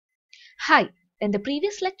Hi, in the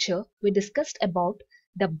previous lecture, we discussed about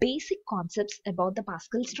the basic concepts about the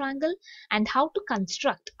Pascal's triangle and how to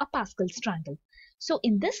construct a Pascal's triangle. So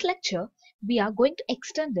in this lecture, we are going to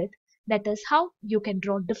extend it, that is how you can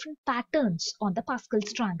draw different patterns on the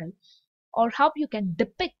Pascal's triangle or how you can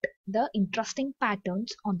depict the interesting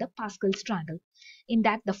patterns on the Pascal's triangle. In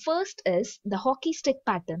that, the first is the hockey stick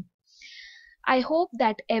pattern. I hope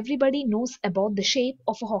that everybody knows about the shape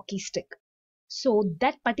of a hockey stick. So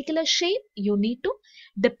that particular shape, you need to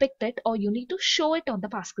depict it or you need to show it on the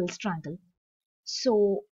Pascal's triangle.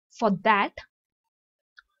 So for that,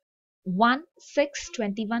 1, 6,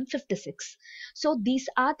 21, 56. So these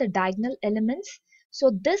are the diagonal elements.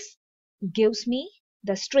 So this gives me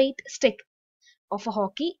the straight stick of a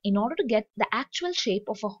hockey. In order to get the actual shape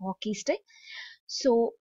of a hockey stick,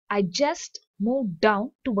 so I just move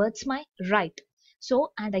down towards my right.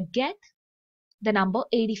 So and I get the number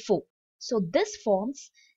 84. So this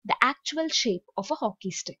forms the actual shape of a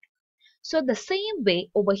hockey stick. So the same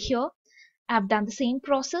way over here, I've done the same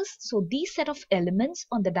process. So these set of elements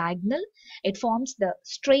on the diagonal, it forms the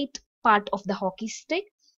straight part of the hockey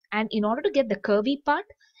stick. And in order to get the curvy part,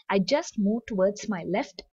 I just move towards my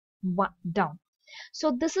left down.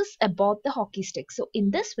 So this is about the hockey stick. So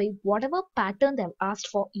in this way, whatever pattern they've asked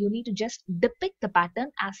for, you need to just depict the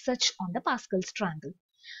pattern as such on the Pascal's triangle.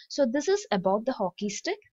 So this is about the hockey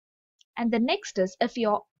stick. And the next is if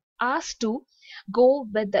you're asked to go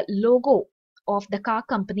with the logo of the car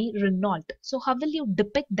company Renault. So how will you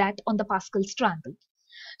depict that on the Pascal's triangle?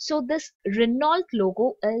 So this Renault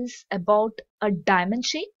logo is about a diamond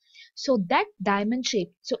shape. So that diamond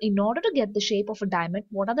shape, so in order to get the shape of a diamond,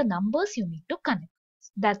 what are the numbers you need to connect?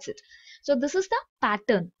 That's it. So this is the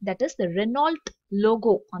pattern, that is the Renault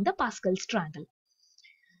logo on the Pascal's triangle.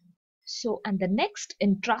 So, and the next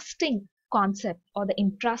interesting concept or the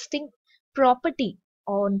interesting property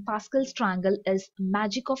on Pascal's triangle is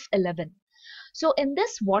magic of 11. So in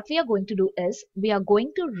this, what we are going to do is we are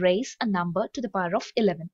going to raise a number to the power of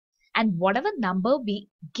 11, and whatever number we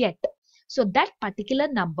get, so that particular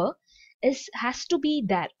number has to be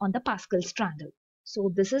there on the Pascal's triangle. So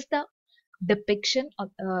this is the depiction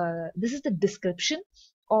of, this is the description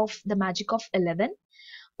of the magic of 11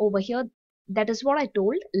 over here. That is what I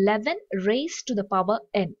told, 11 raised to the power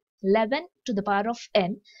n, 11 to the power of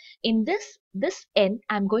n. In this n,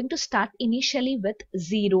 I'm going to start initially with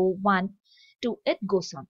 0, 1, 2, it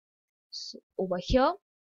goes on. So over here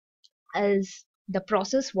is the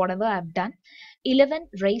process, whatever I've done. 11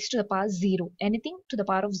 raised to the power 0, anything to the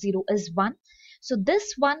power of 0 is 1. So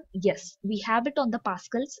this one, yes, we have it on the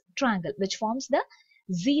Pascal's triangle, which forms the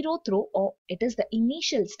 0th row, or it is the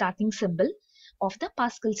initial starting symbol of the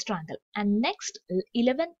Pascal's triangle. And next,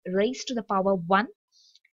 11 raised to the power 1,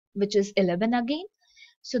 which is 11 again.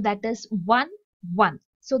 So that is 1, 1.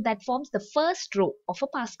 So that forms the first row of a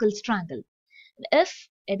Pascal's triangle. If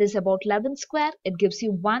it is about 11 square, it gives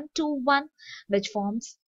you 1, 2, 1, which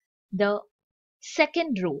forms the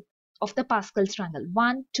second row of the Pascal's triangle.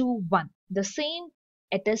 1, 2, 1. The same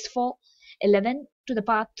it is for 11 to the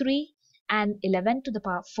power 3 and 11 to the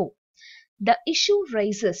power 4. The issue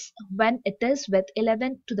rises when it is with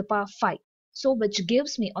 11 to the power 5. So which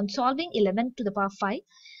gives me, on solving 11 to the power 5,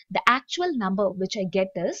 the actual number which I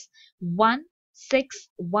get is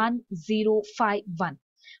 161,051.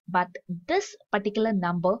 But this particular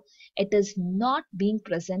number, it is not being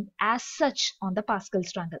present as such on the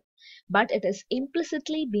Pascal's triangle, but it is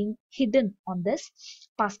implicitly being hidden on this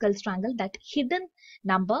Pascal's triangle. That hidden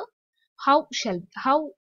number, how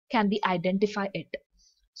can we identify it?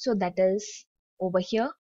 So that is over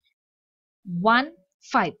here 1,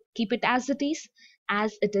 5. Keep it as it is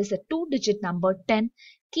a 2-digit number. 10,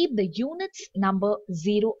 keep the units number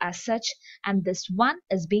 0 as such, and this 1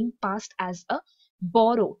 is being passed as a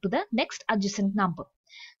borrow to the next adjacent number.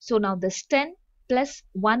 So now this 10 plus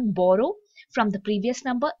 1 borrow from the previous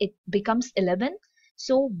number, it becomes 11.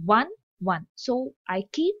 So 1, 1. So I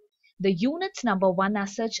keep the units number 1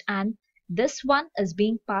 as such, and this 1 is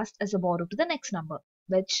being passed as a borrow to the next number,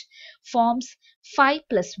 which forms 5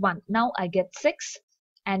 plus 1. Now I get 6,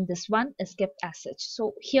 and this 1 is kept as such.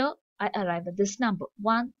 So here I arrive at this number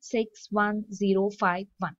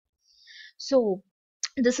 161,051. So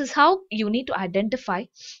this is how you need to identify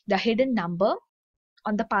the hidden number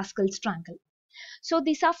on the Pascal's triangle. So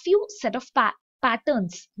these are few set of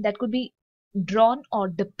patterns that could be drawn or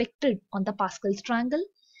depicted on the Pascal's triangle,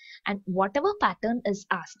 and whatever pattern is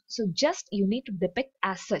asked, so just you need to depict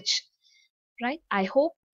as such, right? I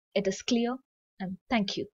hope it is clear, and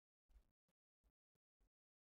thank you.